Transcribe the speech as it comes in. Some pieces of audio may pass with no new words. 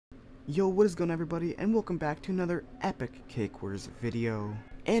Yo, what is going on, everybody, and welcome back to another epic Cakewars video.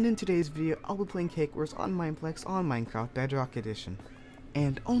 And in today's video, I'll be playing Cakewars on Mineplex on Minecraft Bedrock Edition.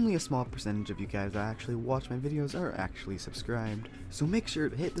 And only a small percentage of you guys that actually watch my videos are actually subscribed. So make sure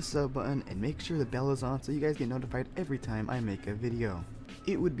to hit the sub button and make sure the bell is on so you guys get notified every time I make a video.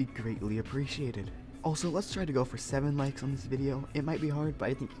 It would be greatly appreciated. Also, let's try to go for 7 likes on this video. It might be hard, but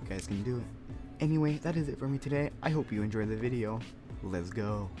I think you guys can do it. Anyway, that is it for me today. I hope you enjoyed the video. Let's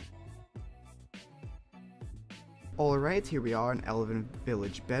go. Alright, here we are in Elven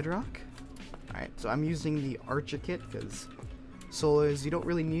Village Bedrock. Alright, so I'm using the Archer kit because solos, you don't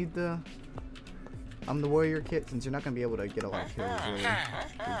really need the warrior kit since you're not going to be able to get a lot of kills really.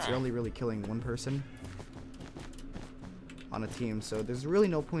 It's really killing one person on a team, so there's really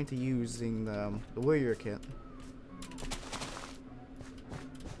no point to using the warrior kit.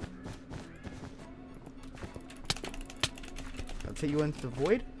 Let's hit you into the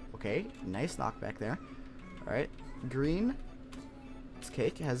void. Okay, nice knockback there. Alright, green. This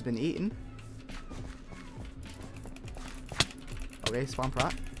cake has been eaten. Okay, spawn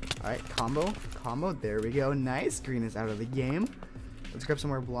prot. Alright, combo. There we go. Nice. Green is out of the game. Let's grab some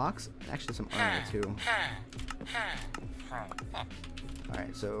more blocks. Actually, some armor too.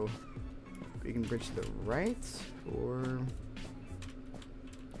 Alright, so we can bridge to the right, or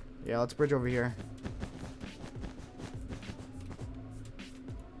yeah, let's bridge over here.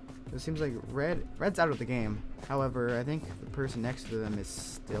 It seems like red's out of the game. However, I think the person next to them is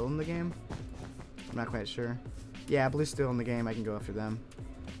still in the game. I'm not quite sure. Yeah, blue's still in the game. I can go after them.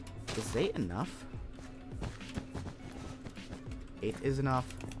 Is 8 enough? 8 is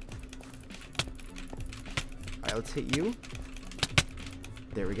enough. Alright, let's hit you.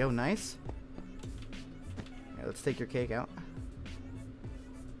 There we go, nice. Alright, let's take your cake out.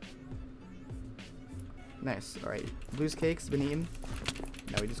 Nice. Alright, blue's cake's been eaten.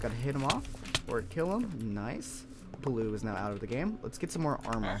 Now we just gotta hit him off or kill him. Nice. Blue is now out of the game. Let's get some more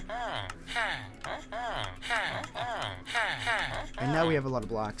armor. And now we have a lot of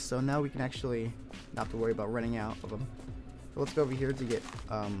blocks, so now we can actually not have to worry about running out of them. So let's go over here to get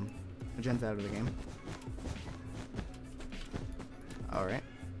Magenta out of the game. Alright.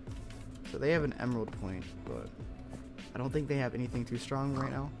 So they have an emerald point, but I don't think they have anything too strong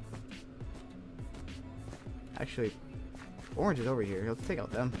right now. Actually, orange is over here. Let's take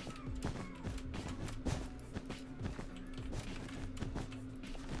out them.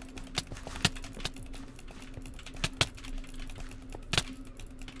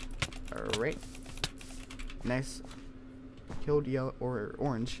 Alright. Nice. Killed yellow or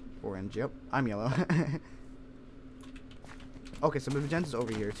orange. Orange, yep. I'm yellow. Okay, so Magenta's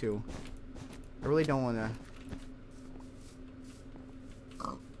over here too. I really don't wanna.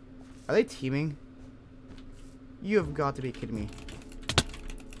 Are they teaming? You have got to be kidding me.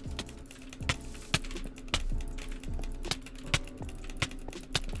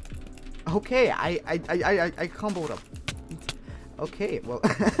 Okay, I comboed up. Okay, well.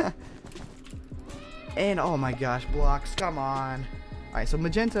 And oh my gosh, blocks, come on. Alright, so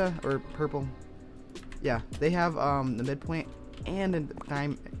magenta or purple. Yeah, they have the midpoint and a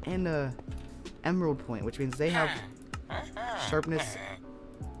time and a emerald point, which means they have sharpness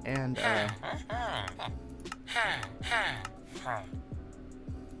and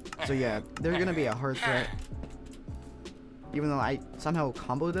so yeah, they're gonna be a hard threat. Even though I somehow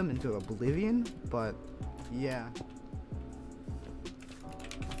comboed them into oblivion, but yeah.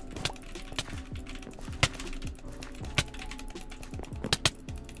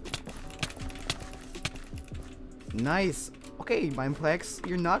 Nice. Okay, Mineplex,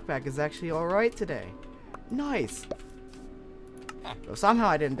 your knockback is actually alright today. Nice. So somehow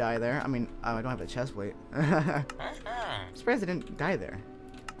I didn't die there. I mean, I don't have a chest plate. I'm surprised I didn't die there.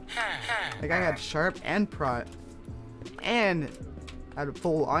 The guy had sharp and prot. And had a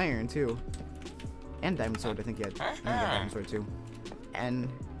full iron too. And diamond sword, I think he had. Diamond sword too. And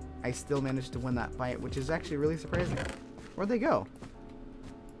I still managed to win that fight, which is actually really surprising. Where'd they go?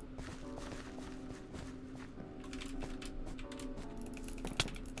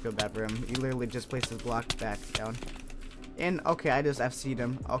 Feel bad for him. He literally just placed his block back down. And okay, I just FC'd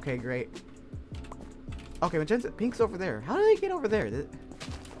him. Okay, great. Okay, Magenta Pink's over there. How did they get over there?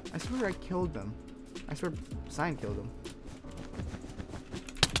 I swear I killed them. I swear Sign killed him.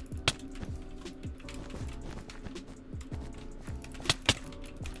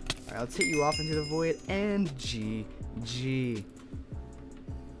 Alright, let's hit you off into the void and GG.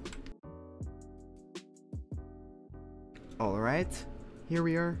 Alright, here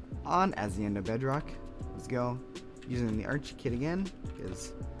we are on as the end of Bedrock. Let's go. Using the Archer kit again,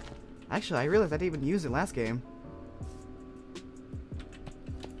 because actually I realized I didn't even use it last game.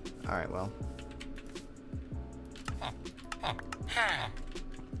 Alright, well. I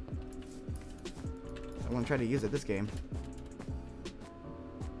want to try to use it this game.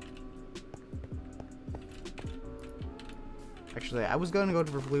 Actually, I was going to go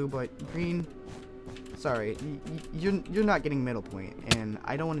for blue, but green... Sorry, you're not getting middle point, and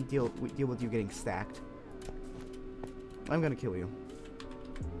I don't want to deal with you getting stacked. I'm going to kill you.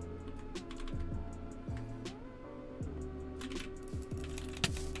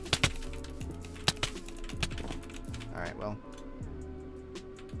 Alright, well.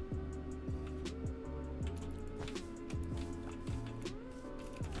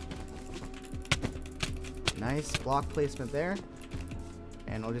 Nice block placement there.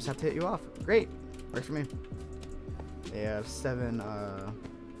 And I'll just have to hit you off. Great. Works for me. They have 7,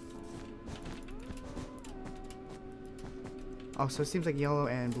 Oh, so it seems like yellow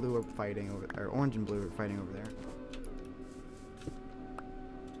and blue are fighting over, or orange and blue are fighting over there.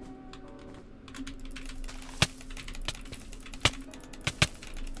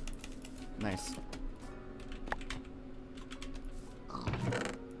 Nice.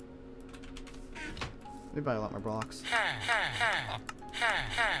 Let me buy a lot more blocks.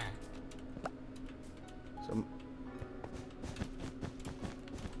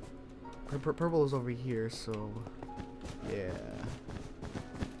 So purple is over here, so yeah.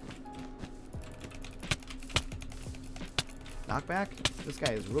 Knockback? This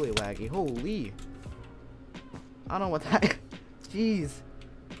guy is really laggy. Holy! I don't know what that. Jeez.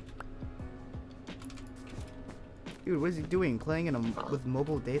 Dude, what is he doing? Playing in with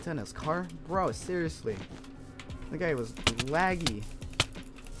mobile data in his car? Bro, seriously. The guy was laggy.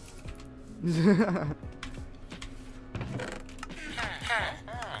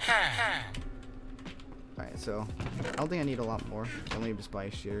 Alright, so I don't think I need a lot more. I only just buy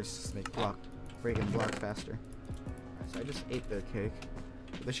shears to make breaking blocks faster. Alright, so I just ate the cake.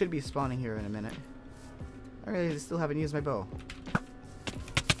 But they should be spawning here in a minute. I really still haven't used my bow.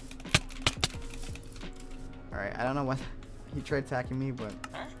 Alright, I don't know what he tried attacking me, but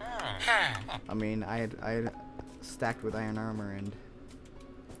I mean I had stacked with iron armor and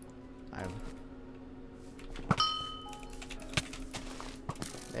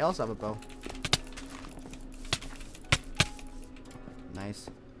they also have a bow. Nice.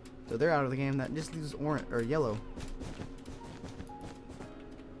 So they're out of the game. That just leaves orange or yellow.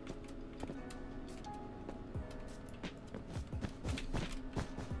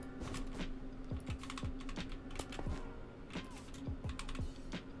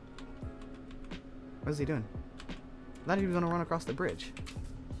 What is he doing? I thought he was gonna run across the bridge.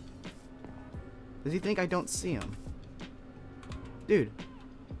 Does he think I don't see him? Dude.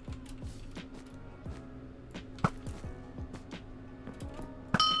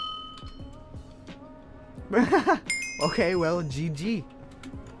 Okay, well, GG.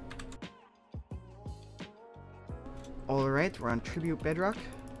 Alright, we're on Tribute Bedrock.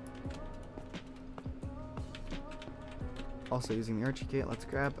 Also using the Archie kit. Let's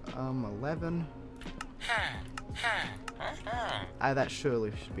grab 11. That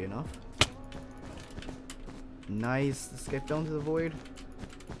surely should be enough. Nice. This guy fell into the void.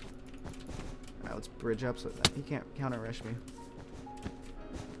 Alright, let's bridge up so that he can't counter rush me.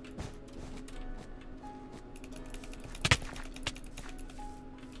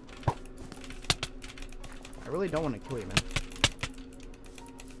 I really don't want to kill you, man.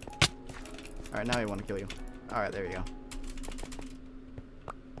 Alright, now I want to kill you. Alright, there you go.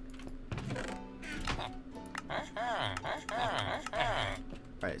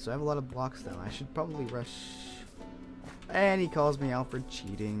 Alright, so I have a lot of blocks now. I should probably rush. And he calls me out for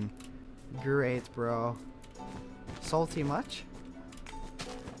cheating. Great, bro. Salty much?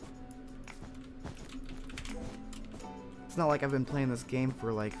 It's not like I've been playing this game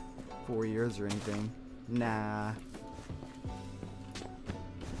for like 4 years or anything. Nah.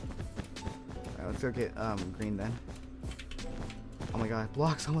 Alright, let's go get green then. Oh my god,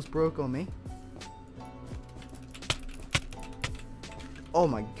 blocks almost broke on me. Oh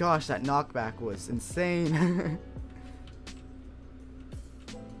my gosh, that knockback was insane.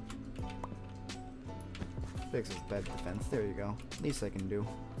 Fix his bed defense. There you go. Least I can do.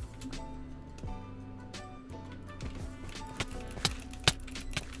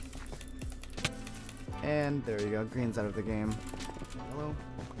 And there you go. Green's out of the game. Hello.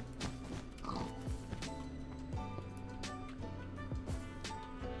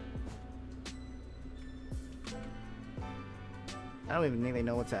 I don't even think they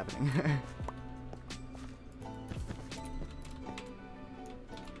know what's happening.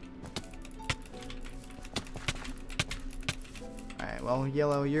 Alright, well,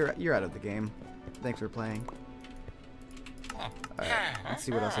 yellow, you're out of the game. Thanks for playing. Alright, Let's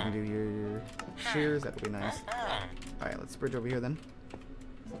see what else I can do here. Cheers, that'll be nice. Alright, let's bridge over here then.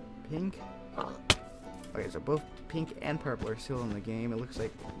 Pink. Okay, so both pink and purple are still in the game. It looks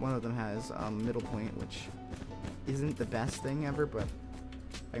like one of them has middle point, which isn't the best thing ever, but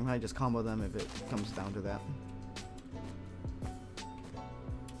I can probably just combo them if it comes down to that.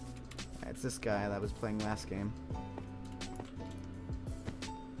 It's this guy that was playing last game.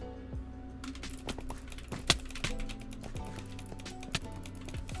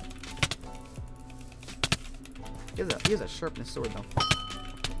 He has a sharpness sword though.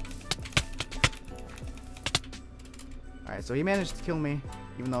 Alright, so he managed to kill me,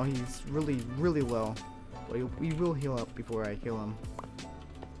 even though he's really, really low. But he will heal up before I kill him.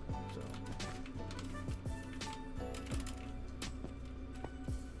 So.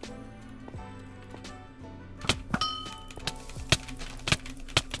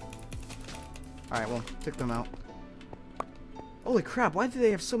 Alright, well, took them out. Holy crap, why do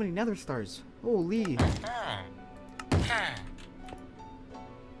they have so many nether stars? Holy.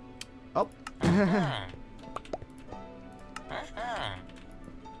 Oh.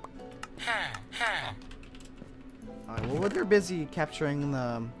 Alright, well, they're busy capturing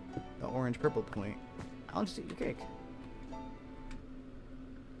the orange-purple point. I'll just eat your cake.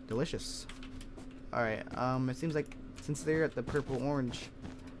 Delicious. Alright, it seems like since they're at the purple-orange,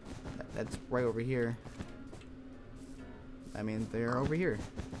 that's right over here. I mean, they're over here.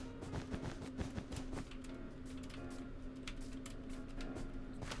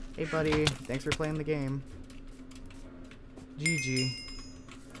 Hey, buddy. Thanks for playing the game. GG.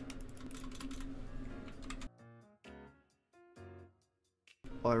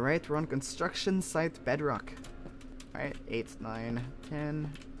 Alright, we're on construction site Bedrock. Alright, 8, 9,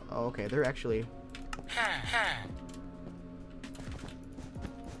 10. Oh, okay, they're actually...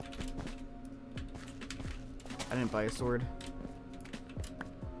 I didn't buy a sword.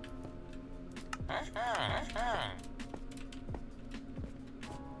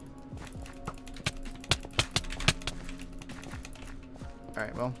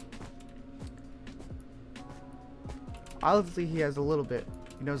 Alright, well. Obviously he has a little bit,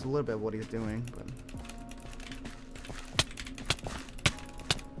 he knows a little bit of what he's doing, but...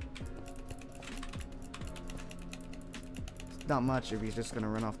 It's not much if he's just gonna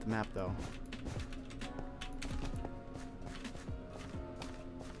run off the map though.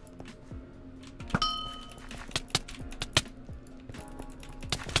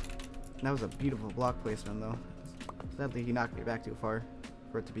 That was a beautiful block placement though. Sadly he knocked me back too far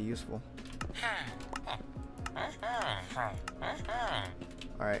for it to be useful.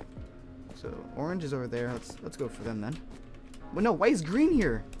 Alright. So orange is over there. Let's go for them then. Well no, why is green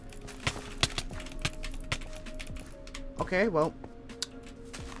here? Okay, well.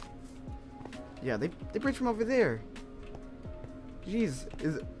 Yeah, they bridge from over there. Jeez,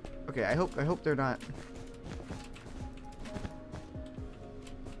 okay, I hope they're not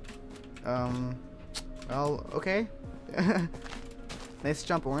well, okay. Nice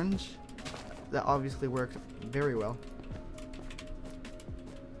jump, orange. That obviously worked very well.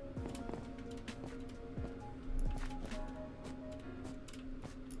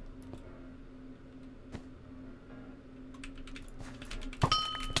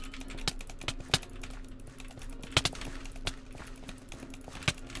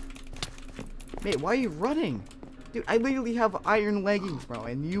 Mate, why are you running? Dude, I literally have iron leggings, bro,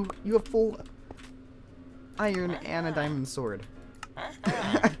 and you have full iron and a diamond sword.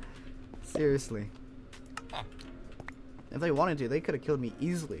 Seriously. If they wanted to, they could have killed me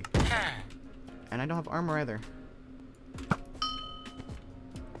easily. And I don't have armor either.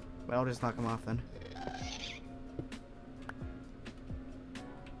 But I'll just knock him off then.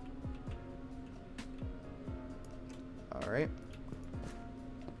 Alright.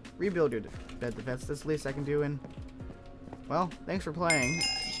 Rebuild your bed defense. That's the least I can do, and well, thanks for playing.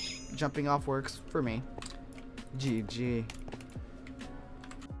 Jumping off works for me. GG.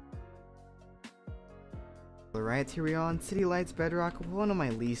 Alright, here we are on City Lights Bedrock, one of my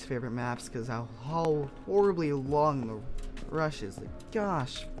least favorite maps because how horribly long the rush is. Like,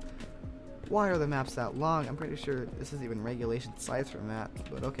 gosh, why are the maps that long? I'm pretty sure this is even regulation size for maps,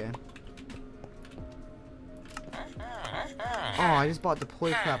 but okay. Oh, I just bought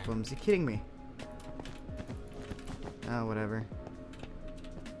deploy platforms. You kidding me? Oh, whatever.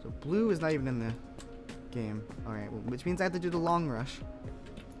 So blue is not even in the game. Alright, well, which means I have to do the long rush.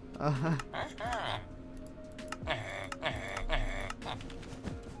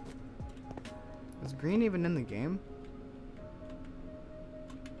 Is green even in the game?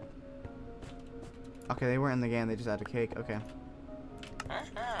 Okay, they weren't in the game, they just had a cake. Okay.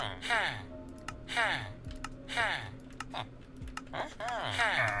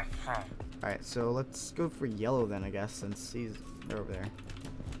 Alright, so let's go for yellow then, I guess, since they're over there.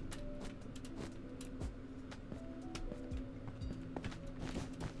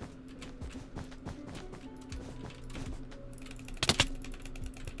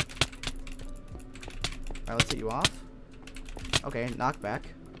 Alright, let's hit you off. Okay, knockback.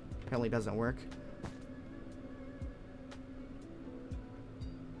 Apparently doesn't work.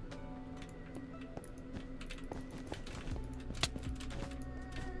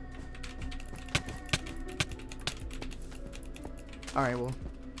 Alright, well,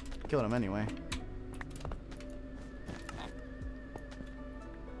 killed him anyway.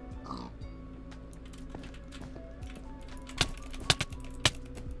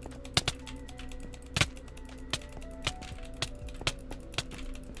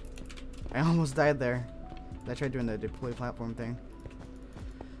 I almost died there. I tried doing the deploy platform thing.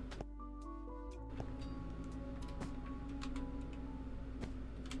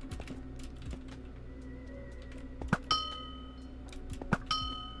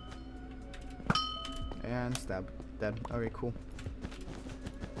 And stab. Dead. Alright, cool.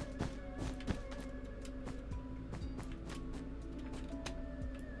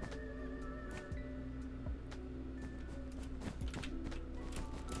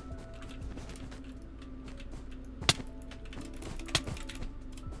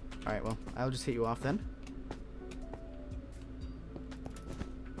 Alright, well, I'll just hit you off then.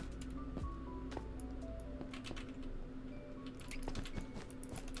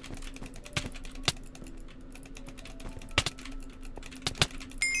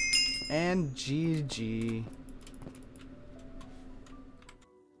 And GG.